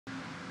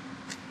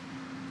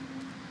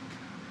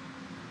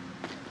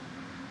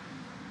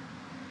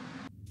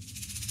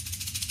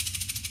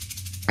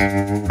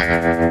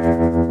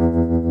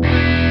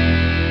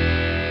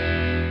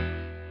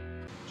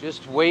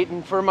Just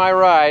waiting for my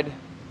ride.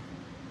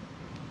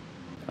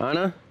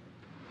 Anna,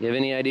 you have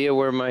any idea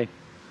where my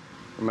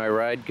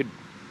ride could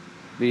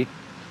be?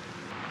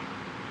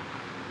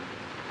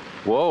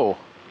 Whoa.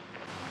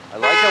 I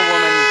like a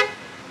woman.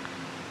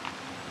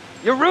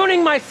 You're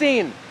ruining my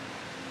scene.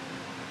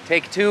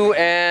 Take two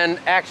and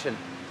action.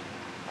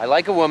 I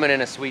like a woman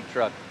in a sweet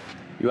truck.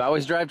 You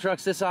always drive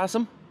trucks this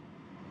awesome?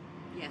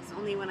 Yes,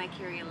 only when I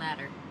carry a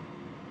ladder.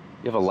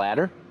 You have a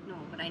ladder? No,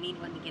 but I need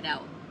one to get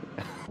out.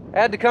 I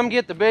had to come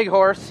get the big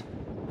horse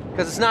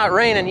because it's not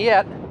raining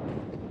yet,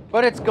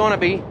 but it's gonna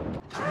be.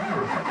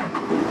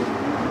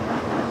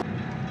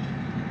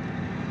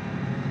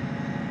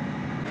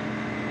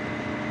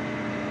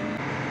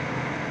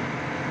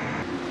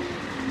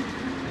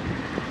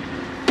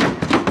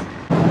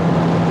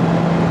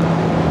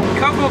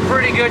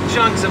 Pretty good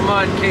chunks of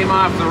mud came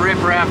off the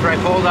ripper after I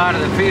pulled out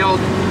of the field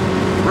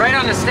right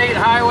on the state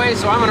highway,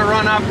 so I'm going to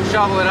run up and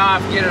shovel it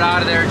off, get it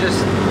out of there, just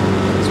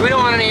so we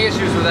don't want any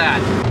issues with that.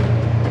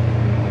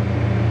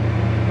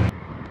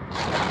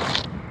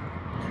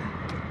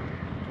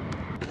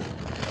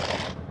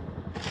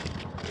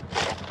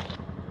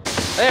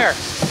 There.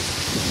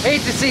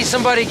 Hate to see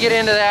somebody get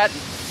into that.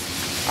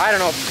 I don't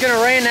know, if it's going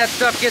to rain, that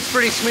stuff gets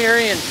pretty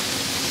smeary, and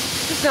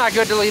it's not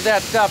good to leave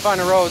that stuff on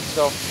the road,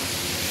 so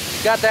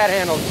got that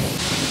handled.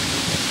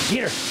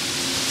 Get her.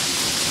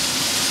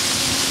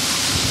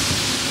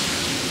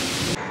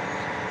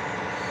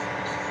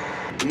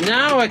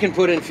 Now I can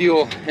put in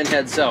fuel and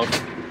head south.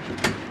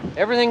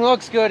 Everything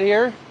looks good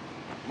here.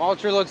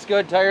 Mulcher looks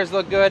good, tires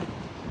look good.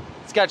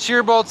 It's got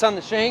shear bolts on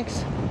the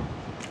shanks.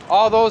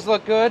 All those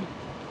look good.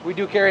 We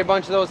do carry a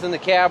bunch of those in the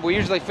cab. We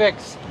usually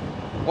fix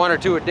 1 or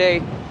 2 a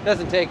day.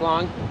 Doesn't take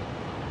long.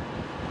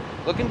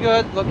 Looking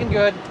good, looking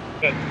good.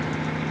 Good.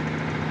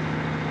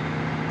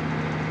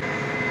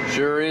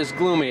 Sure is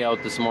gloomy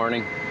out this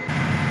morning.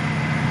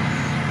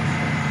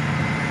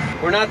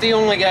 We're not the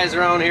only guys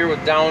around here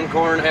with down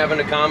corn having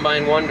to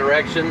combine one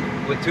direction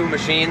with 2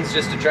 machines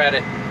just to try to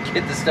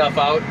get the stuff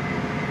out.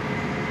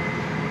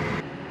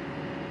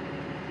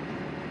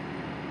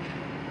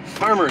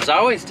 Farmers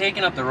always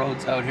taking up the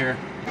roads out here.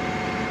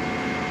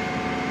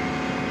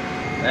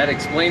 That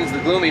explains the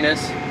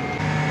gloominess.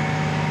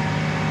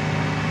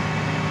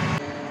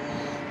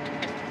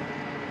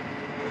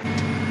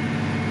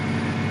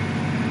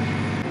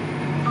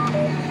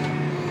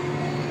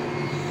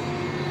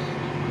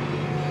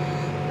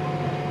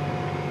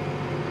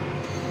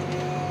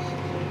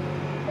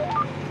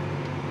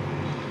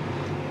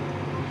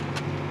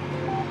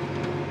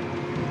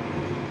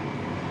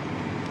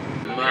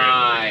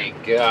 My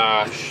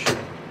gosh.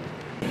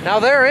 Now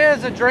there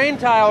is a drain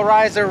tile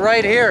riser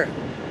right here.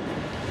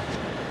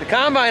 The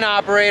combine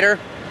operator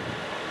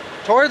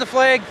tore the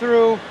flag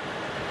through,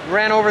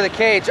 ran over the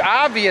cage.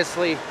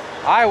 Obviously,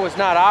 I was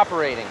not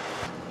operating.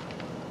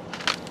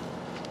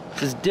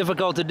 This is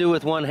difficult to do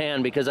with one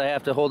hand because I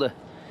have to hold a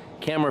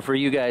camera for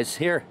you guys.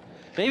 Here,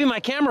 maybe my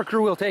camera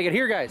crew will take it.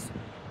 Here, guys.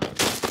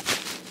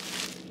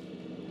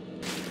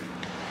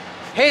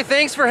 Hey,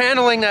 thanks for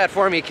handling that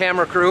for me,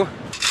 camera crew.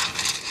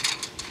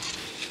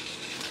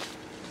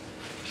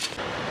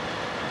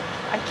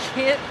 I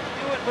can't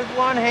do it with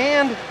one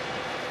hand.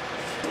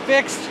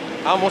 Fixed.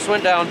 Almost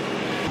went down.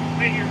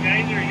 Hey, your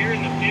guys are here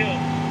in the field.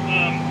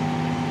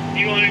 Do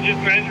you want to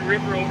just drive the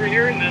ripper over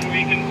here and then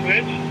we can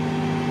switch?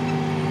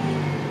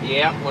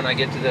 Yeah, when I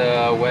get to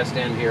the west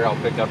end here, I'll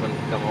pick up and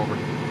come over.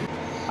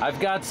 I've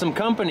got some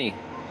company.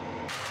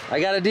 I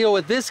got to deal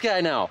with this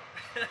guy now.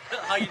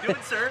 How you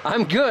doing, sir?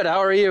 I'm good. How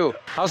are you?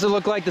 How's it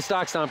look like the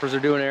stock stompers are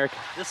doing, Eric?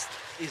 This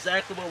is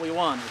exactly what we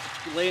want.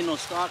 It's laying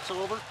those stalks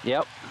over.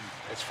 Yep.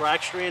 It's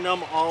fracturing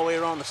them all the way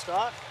around the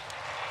stalk.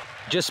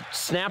 Just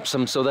snaps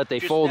them so that they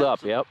Just fold up.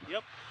 them. Yep.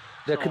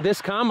 Yep.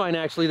 This combine,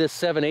 actually, this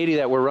 780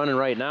 that we're running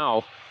right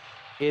now,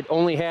 it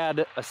only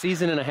had a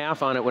season and a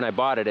half on it when I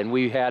bought it, and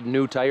we had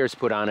new tires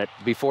put on it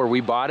before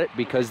we bought it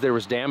because there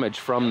was damage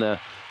from the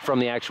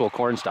actual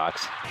corn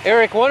stalks.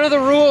 Eric, one of the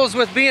rules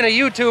with being a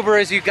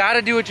YouTuber is you got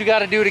to do what you got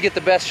to do to get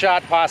the best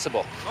shot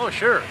possible. Oh,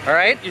 sure. All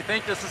right? You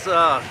think this is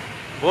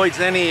avoids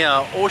any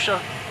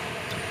OSHA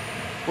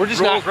We're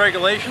just rules,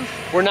 regulations?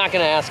 We're not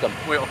going to ask them.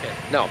 Okay.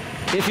 No.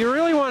 If you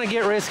really want to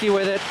get risky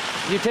with it,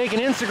 you take an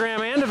Instagram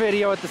and a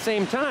video at the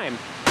same time.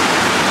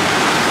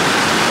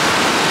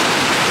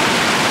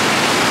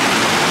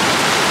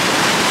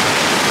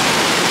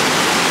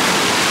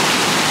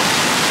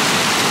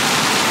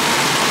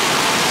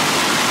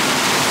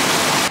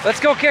 Let's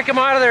go kick him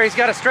out of there. He's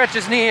got to stretch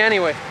his knee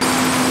anyway.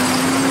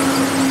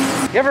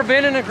 You ever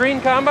been in a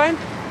green combine?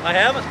 I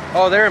haven't.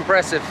 Oh, they're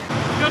impressive.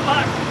 Good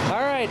luck.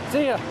 All right,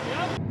 see ya.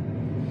 Yep.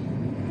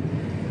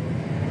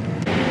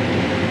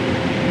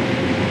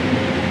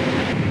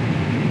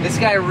 This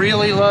guy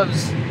really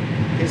loves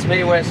his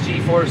Midwest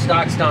G4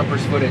 stock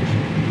stompers footage.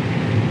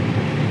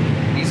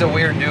 He's a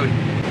weird dude.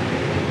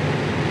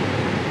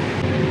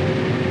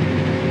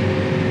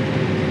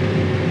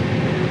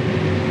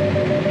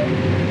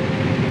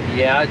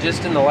 Yeah,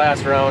 just in the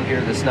last round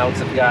here, the snouts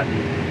have gotten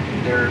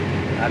They're,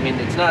 I mean,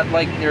 it's not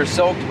like they're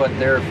soaked, but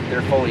they're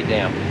fully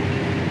damp.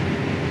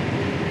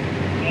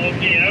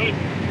 Okay, I would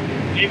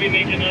maybe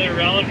make another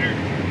round or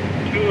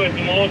two at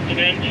the most and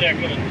then check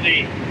them and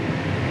see.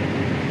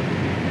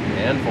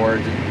 And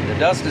forage. The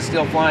dust is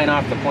still flying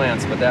off the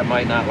plants, but that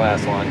might not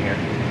last long here.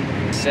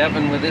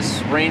 7 with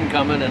this rain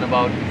coming and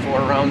about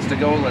 4 rounds to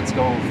go. Let's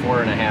go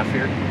 4.5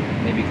 here,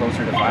 maybe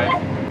closer to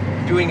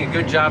 5. Doing a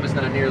good job is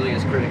not nearly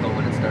as critical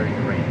when it's starting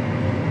to rain.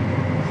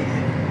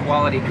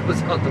 Quality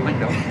goes out the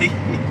window.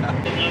 Yeah.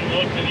 I'm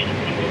looking to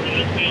come over to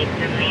this field,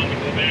 turn around and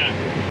go back.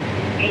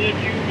 I'll let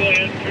you go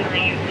ahead and turn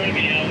around in front of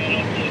me. I'll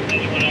pull this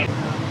other one out.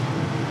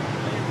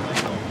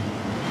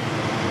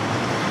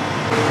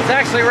 It's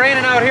actually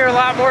raining out here a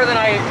lot more than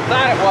I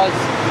thought it was.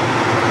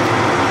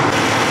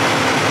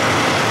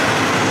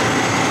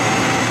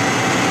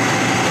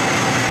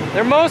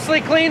 They're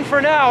mostly clean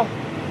for now.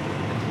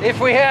 If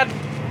we had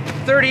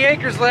 30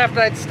 acres left,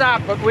 I'd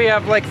stop, but we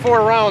have like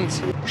 4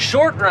 rounds.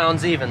 Short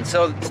rounds even,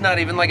 so it's not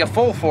even like a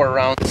full 4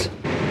 rounds.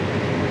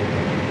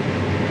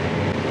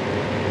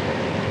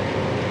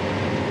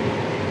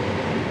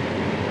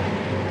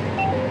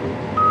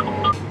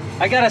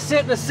 I gotta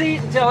sit in the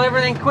seat until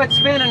everything quits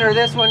spinning or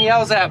this one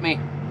yells at me.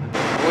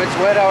 Oh, it's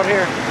wet out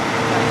here.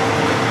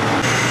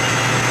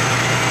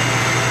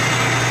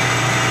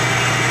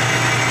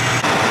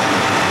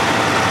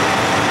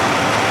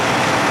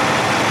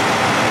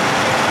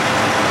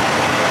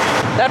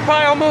 That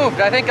pile moved.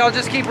 I think I'll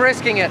just keep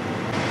risking it.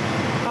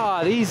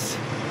 Ah, these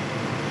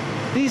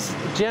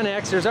Gen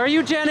Xers. Are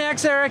you Gen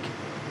X, Eric?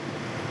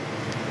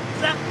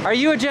 Are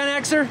you a Gen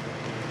Xer?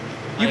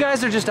 You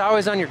guys are just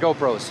always on your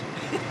GoPros.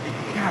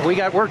 God, we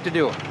got work to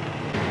do.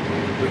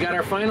 We got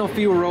our final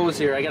few rows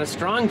here. I got a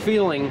strong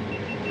feeling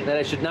that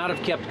I should not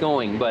have kept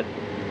going, but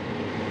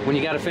when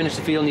you got to finish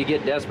the field and you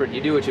get desperate,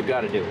 you do what you've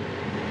got to do.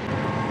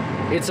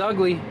 It's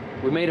ugly.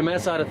 We made a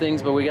mess out of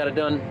things, but we got it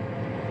done.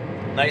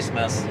 Nice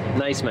mess.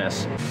 Nice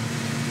mess.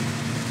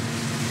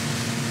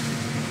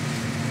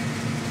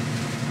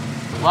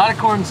 A lot of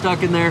corn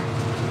stuck in there.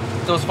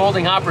 Those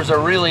folding hoppers are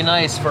really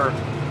nice for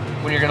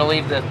when you're gonna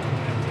leave the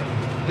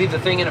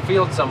thing in a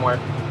field somewhere.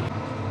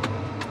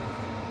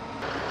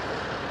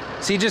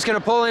 So you just gonna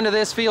pull into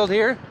this field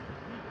here? You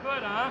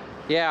could, huh?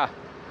 Yeah.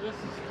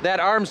 That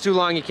arm's too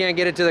long, you can't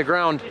get it to the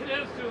ground. It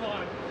is too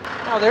long.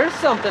 Oh, there's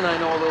something I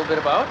know a little bit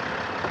about.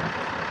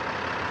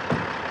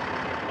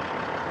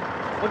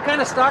 What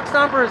kind of stock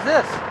stomper is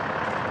this?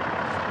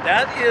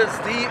 That is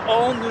the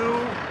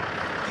all-new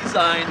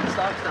design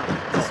stock stomper.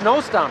 It's a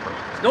snow stomper.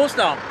 Snow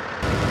stomp.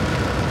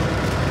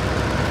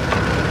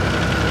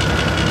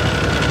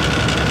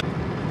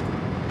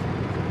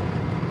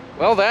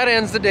 Well, that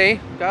ends the day.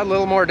 Got a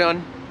little more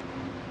done.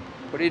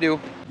 What do you do?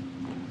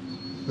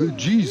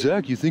 Gee,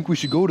 Zach, you think we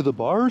should go to the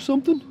bar or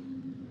something?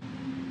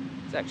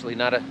 It's actually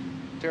not a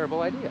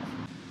terrible idea.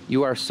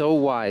 You are so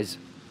wise.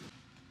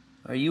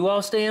 Are you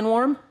all staying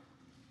warm?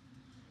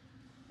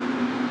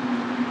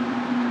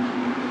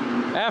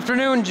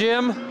 Afternoon,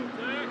 Jim.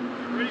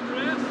 Ready for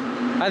this?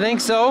 I think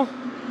so.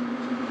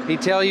 He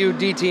tell you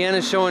DTN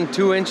is showing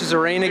 2 inches of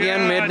rain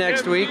again mid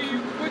next week?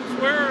 Quit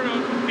swearing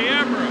on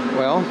camera.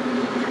 Well,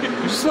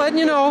 just letting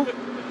you know.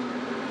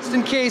 Just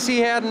in case he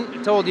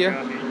hadn't told you.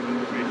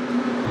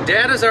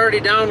 Dad is already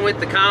down with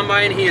the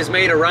combine. He has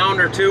made a round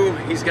or 2.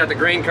 He's got the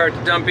grain cart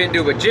to dump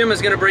into, but Jim is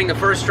gonna bring the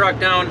first truck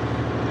down.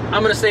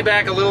 I'm gonna stay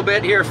back a little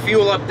bit here,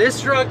 fuel up this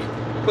truck,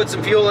 put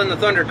some fuel in the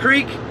Thunder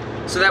Creek,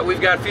 so that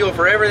we've got fuel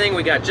for everything.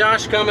 We got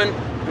Josh coming,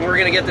 and we're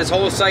gonna get this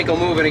whole cycle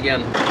moving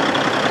again.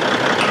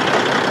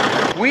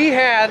 We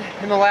had,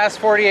 in the last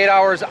 48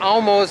 hours,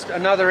 almost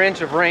another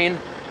inch of rain,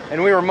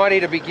 and we were muddy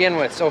to begin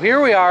with. So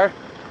here we are,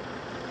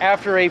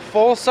 after a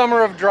full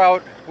summer of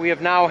drought, we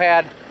have now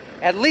had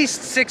at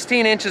least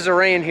 16 inches of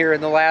rain here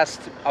in the last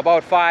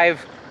about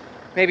 5,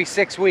 maybe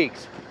 6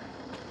 weeks.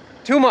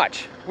 Too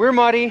much. We're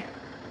muddy,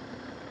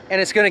 and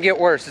it's gonna get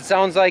worse. It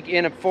sounds like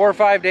in 4 or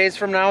 5 days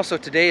from now, so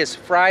today is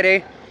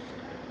Friday.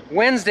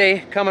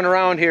 Wednesday coming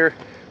around here,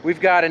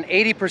 we've got an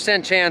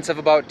 80% chance of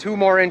about 2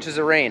 more inches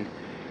of rain.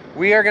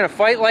 We are gonna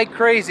fight like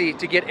crazy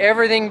to get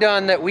everything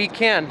done that we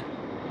can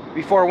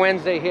before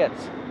Wednesday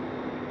hits.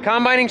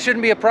 Combining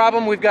shouldn't be a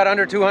problem. We've got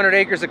under 200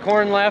 acres of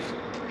corn left.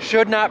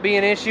 Should not be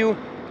an issue.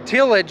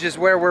 Tillage is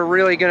where we're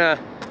really gonna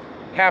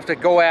have to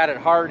go at it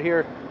hard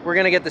here. We're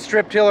gonna get the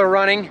strip tiller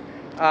running,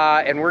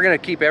 and we're gonna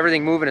keep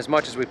everything moving as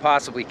much as we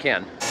possibly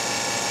can.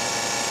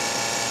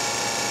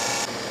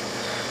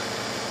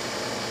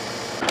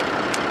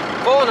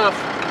 Full enough.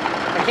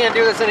 I can't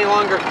do this any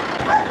longer.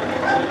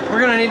 We're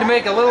gonna need to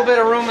make a little bit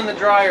of room in the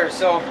dryer,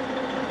 so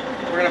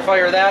we're gonna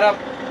fire that up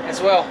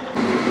as well.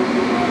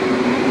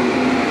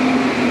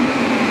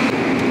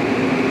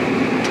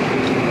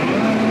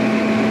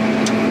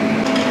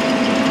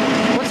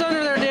 What's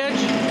under there,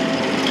 Didge?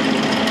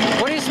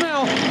 What do you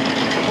smell?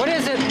 What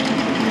is it?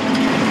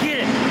 Get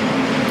it!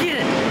 Get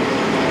it!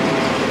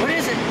 What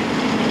is it?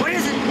 What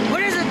is it?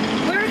 What is it?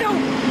 Where'd it go?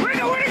 Where'd it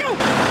go? Where'd it go?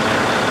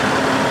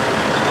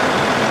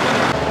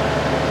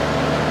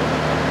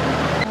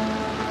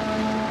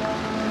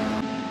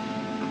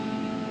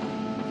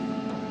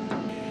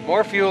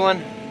 More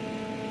fueling.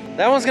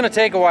 That one's gonna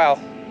take a while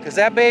because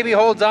that baby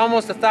holds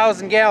almost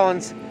 1,000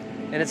 gallons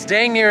and it's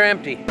dang near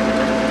empty.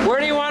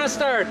 Where do you want to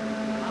start?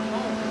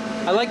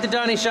 I like the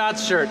Dunny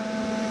Shots shirt.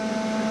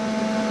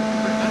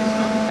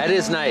 That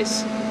is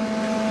nice. I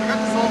got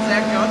this old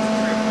Zach Johnson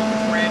trip.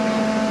 It's brand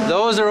new.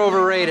 Those are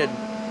overrated.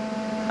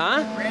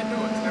 Huh? Brand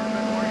new. It's never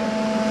been worn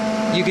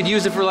yet. You could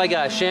use it for like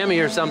a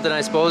chamois or something,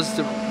 I suppose.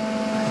 Figure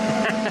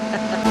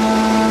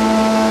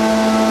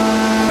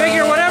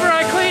whatever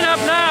I clean up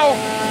now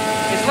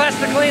is less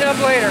to clean up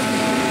later.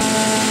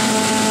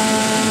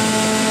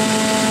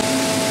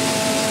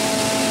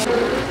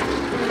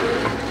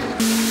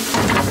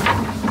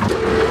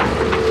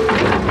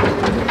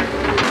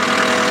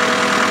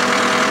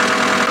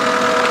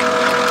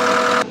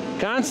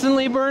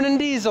 Constantly burning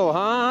diesel,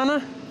 huh,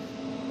 Anna?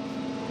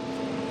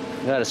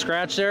 Got a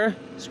scratch there?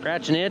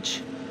 Scratch an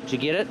itch? Did you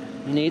get it?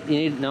 You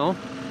need, no?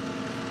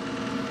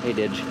 Hey,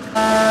 did you?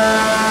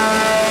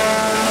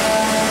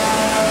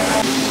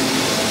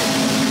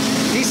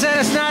 He said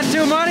it's not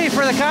too muddy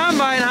for the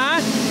combine, huh?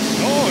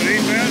 No, it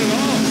ain't bad at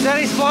all. Said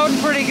he's floating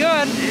pretty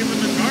good. Even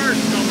the cars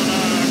coming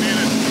out, I mean,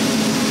 it's,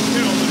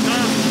 you know, the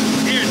top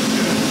inch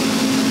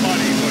is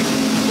muddy, but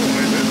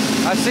boy,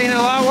 this, I've seen it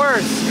a lot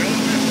worse.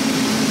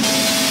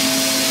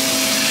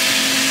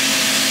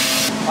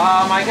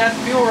 I got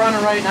fuel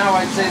running right now.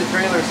 I'd say the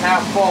trailer's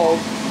half full.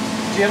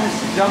 Jim's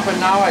dumping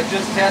now. I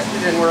just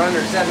tested and we're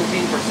under 17%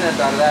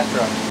 out of that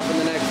truck. On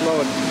the next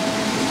load.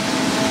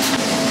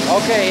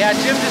 Okay, yeah,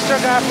 Jim just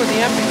took off with the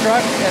empty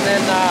truck and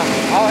then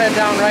I'll head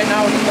down right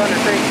now with the Thunder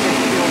crate to get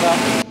fueled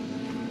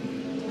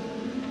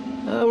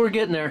up. We're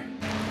getting there.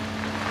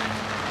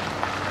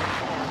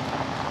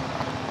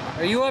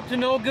 Are you up to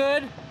no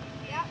good?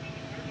 Yeah.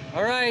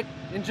 All right,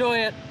 enjoy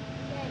it.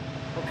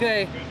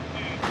 Okay.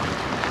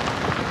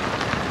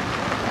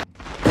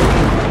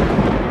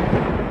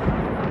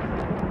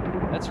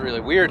 That's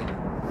really weird.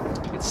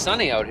 It's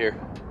sunny out here.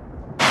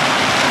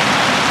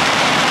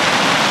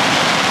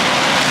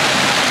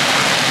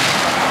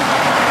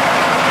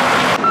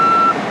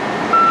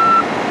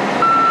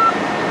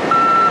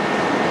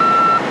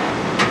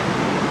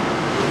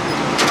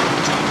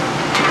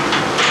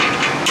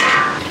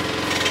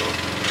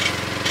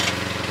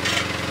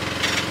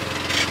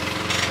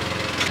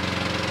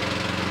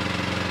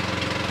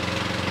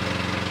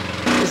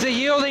 Is it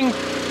yielding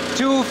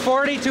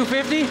 240,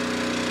 250?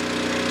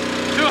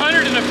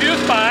 200 in a few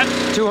spots.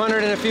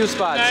 200 in a few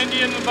spots.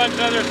 90 in a bunch of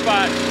other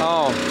spots.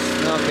 Oh,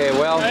 okay,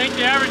 well. I think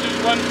the average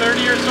is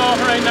 130 or so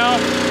right now.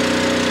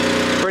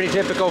 Pretty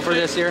typical for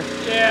this year.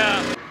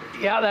 Yeah.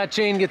 Yeah, that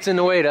chain gets in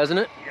the way, doesn't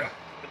it? Yeah.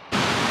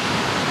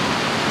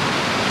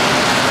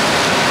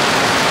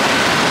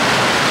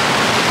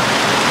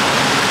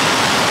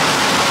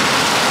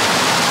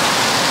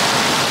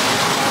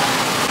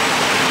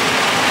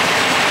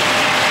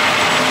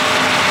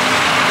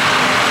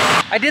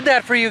 I did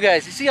that for you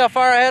guys. You see how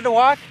far I had to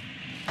walk?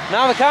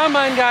 Now the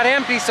combine got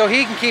empty so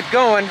he can keep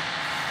going.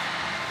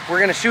 We're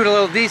gonna shoot a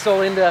little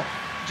diesel into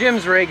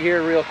Jim's rig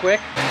here real quick.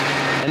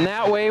 And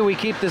that way we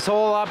keep this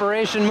whole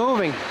operation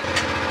moving.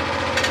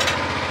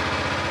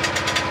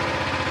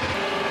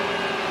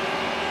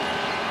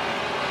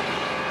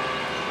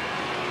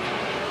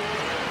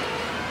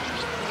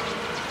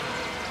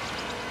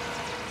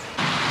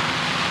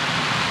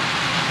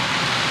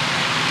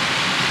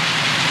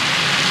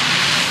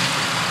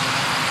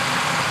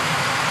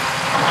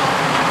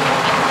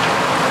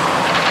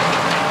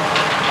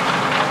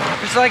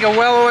 It's like a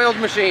well-oiled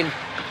machine.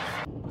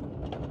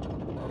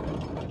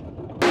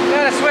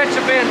 Gotta switch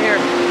a bin here.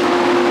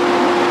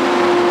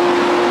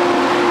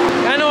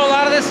 I know a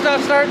lot of this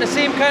stuff's starting to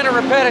seem kind of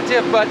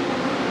repetitive, but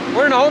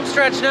we're in a home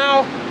stretch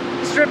now.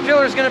 The strip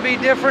tiller is gonna be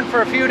different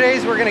for a few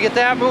days. We're gonna get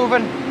that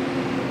moving.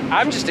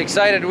 I'm just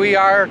excited we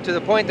are to the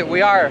point that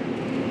we are.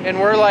 And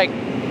we're like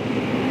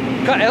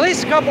at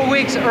least a couple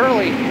weeks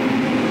early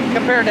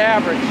compared to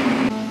average.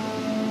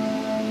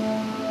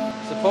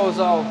 Suppose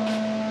I'll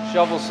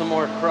shovel some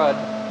more crud.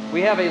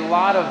 We have a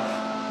lot of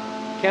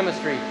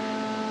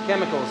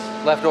chemicals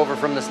left over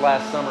from this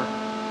last summer.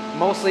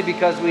 Mostly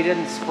because we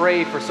didn't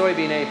spray for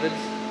soybean aphids,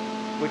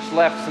 which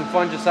left some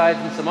fungicides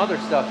and some other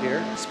stuff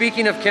here.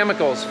 Speaking of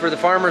chemicals, for the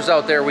farmers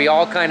out there, we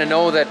all kind of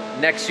know that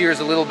next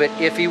year's a little bit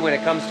iffy when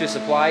it comes to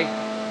supply.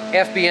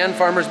 FBN,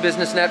 Farmers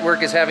Business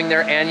Network, is having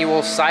their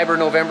annual Cyber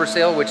November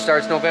sale, which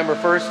starts November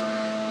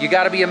 1st. You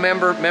gotta be a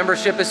member.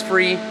 Membership is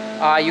free. You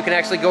can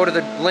actually go to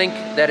the link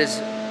that is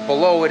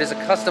below. It is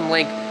a custom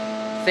link.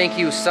 Thank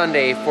you,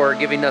 Sunday, for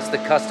giving us the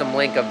custom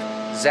link of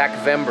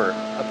Zachvember,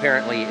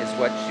 apparently is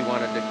what she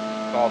wanted to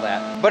call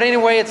that. But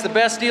anyway, it's the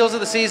best deals of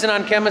the season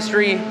on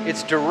chemistry.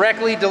 It's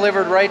directly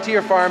delivered right to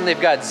your farm.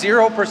 They've got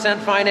 0%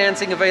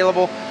 financing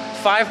available,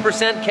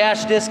 5%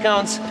 cash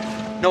discounts.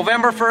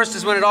 November 1st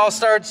is when it all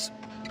starts.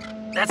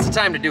 That's the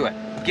time to do it.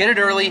 Get it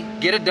early,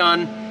 get it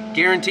done,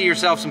 guarantee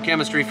yourself some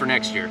chemistry for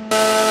next year.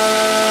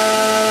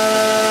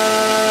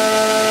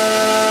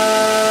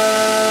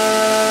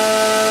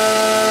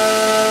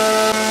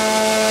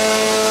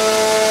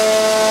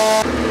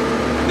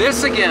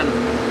 This again.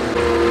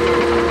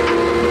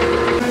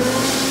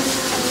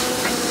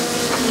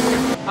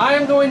 I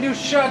am going to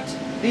shut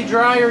the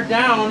dryer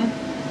down,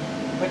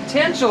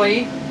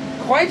 potentially,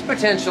 quite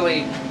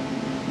potentially,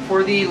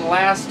 for the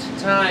last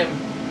time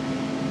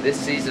this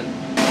season,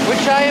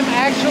 which I am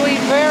actually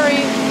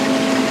very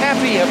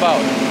happy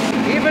about.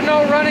 Even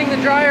though running the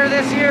dryer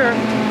this year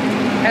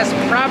has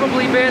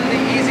probably been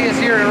the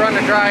easiest year to run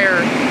a dryer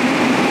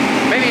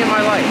maybe in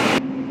my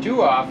life.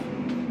 2 off.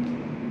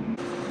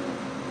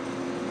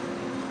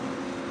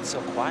 It's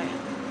so quiet.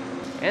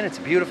 And it's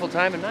a beautiful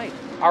time of night.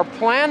 Our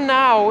plan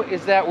now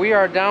is that we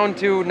are down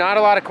to not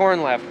a lot of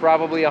corn left,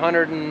 probably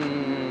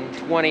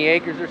 120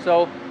 acres or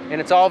so,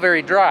 and it's all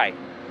very dry.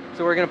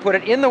 So we're gonna put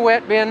it in the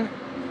wet bin,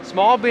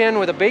 small bin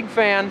with a big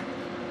fan.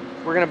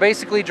 We're gonna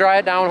basically dry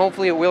it down.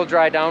 Hopefully it will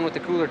dry down with the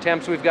cooler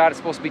temps we've got. It's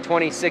supposed to be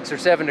 26 or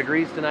 7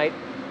 degrees tonight.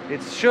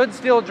 It should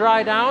still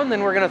dry down,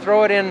 then we're gonna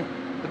throw it in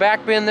the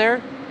back bin there.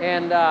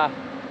 And I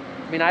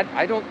mean,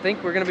 I don't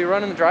think we're gonna be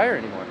running the dryer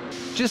anymore.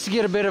 Just to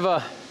get a bit of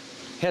a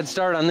head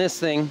start on this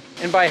thing,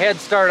 and by head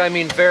start I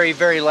mean very,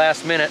 very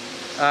last minute,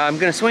 I'm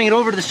gonna swing it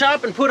over to the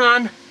shop and put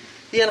on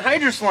the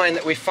anhydrous line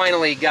that we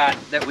finally got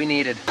that we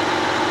needed.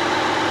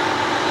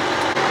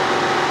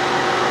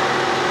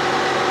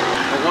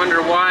 I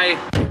wonder why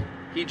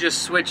he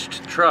just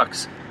switched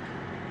trucks.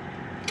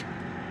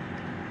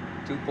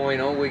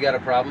 2.0, we got a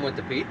problem with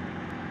the Pete?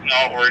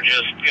 No, we're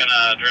just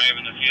gonna drive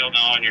in the field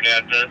now, and your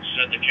dad said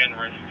the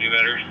Kenworth would be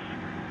better.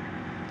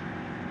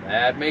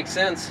 That makes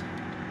sense.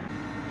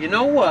 You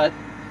know what?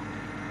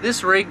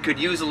 This rig could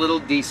use a little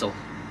diesel.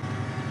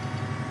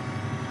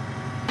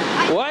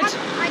 What?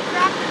 I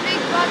dropped a big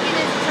buck in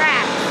his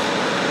tracks.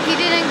 He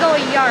didn't go a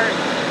yard.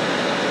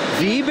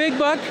 The big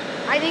buck?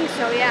 I think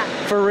so, yeah.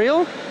 For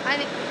real?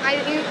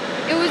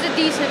 It was a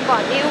decent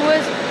buck. It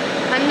was,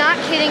 I'm not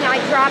kidding,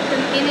 I dropped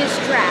him in his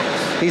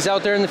tracks. He's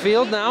out there in the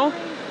field now?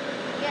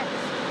 Yes.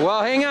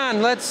 Well, hang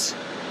on, let's...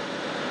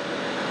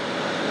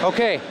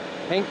 Okay,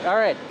 all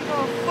right.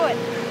 Go a foot.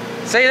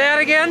 Say that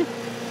again?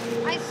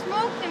 I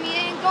smoked him, he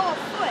didn't go a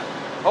foot.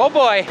 Oh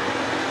boy.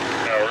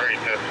 All right,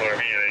 that's what I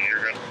mean.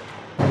 You're good.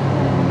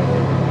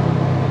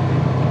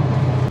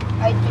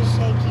 I just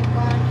say keep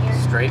going here.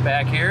 Straight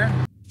back here.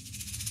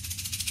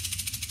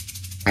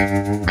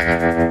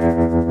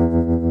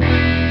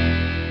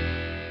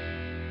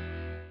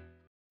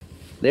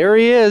 There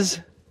he is.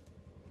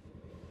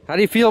 How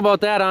do you feel about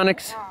that,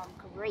 Onyx? Oh,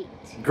 great.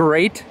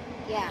 Great?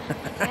 Yeah.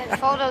 I had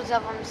photos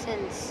of him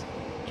since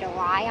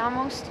July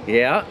almost.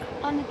 Yeah.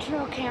 On the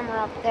trail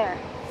camera up there.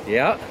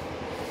 Yeah.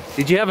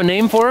 Did you have a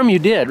name for him? You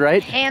did,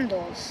 right?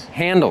 Handles.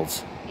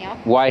 Handles.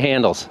 Yep. Why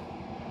handles?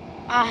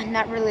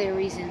 Not really a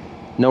reason.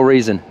 No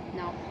reason.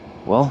 No.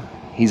 Well,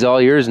 he's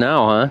all yours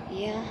now, huh?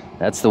 Yeah.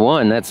 That's the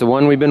one. That's the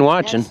one we've been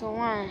watching. That's the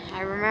one.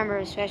 I remember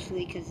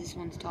especially because this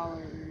one's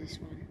taller than this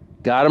one.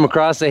 Got him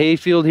across the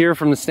hayfield here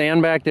from the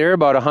stand back there,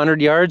 about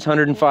 100 yards,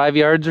 105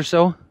 yards or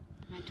so.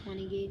 My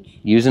 20 gauge.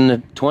 Using the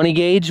 20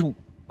 gauge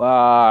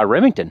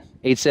Remington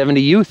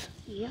 870 Youth.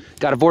 Yep.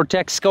 Got a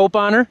Vortex scope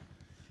on her.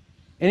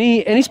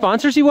 Any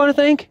sponsors you want to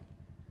thank?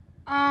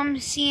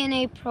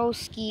 CNA Pro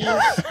Skis.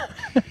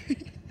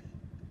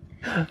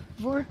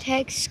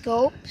 Vortex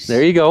scopes.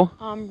 There you go.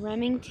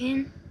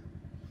 Remington.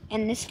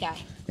 And this guy.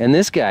 And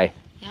this guy.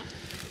 Yep.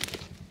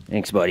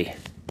 Thanks, buddy.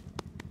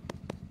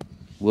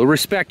 We'll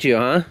respect you,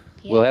 huh?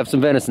 Yep. We'll have some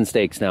venison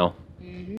steaks now.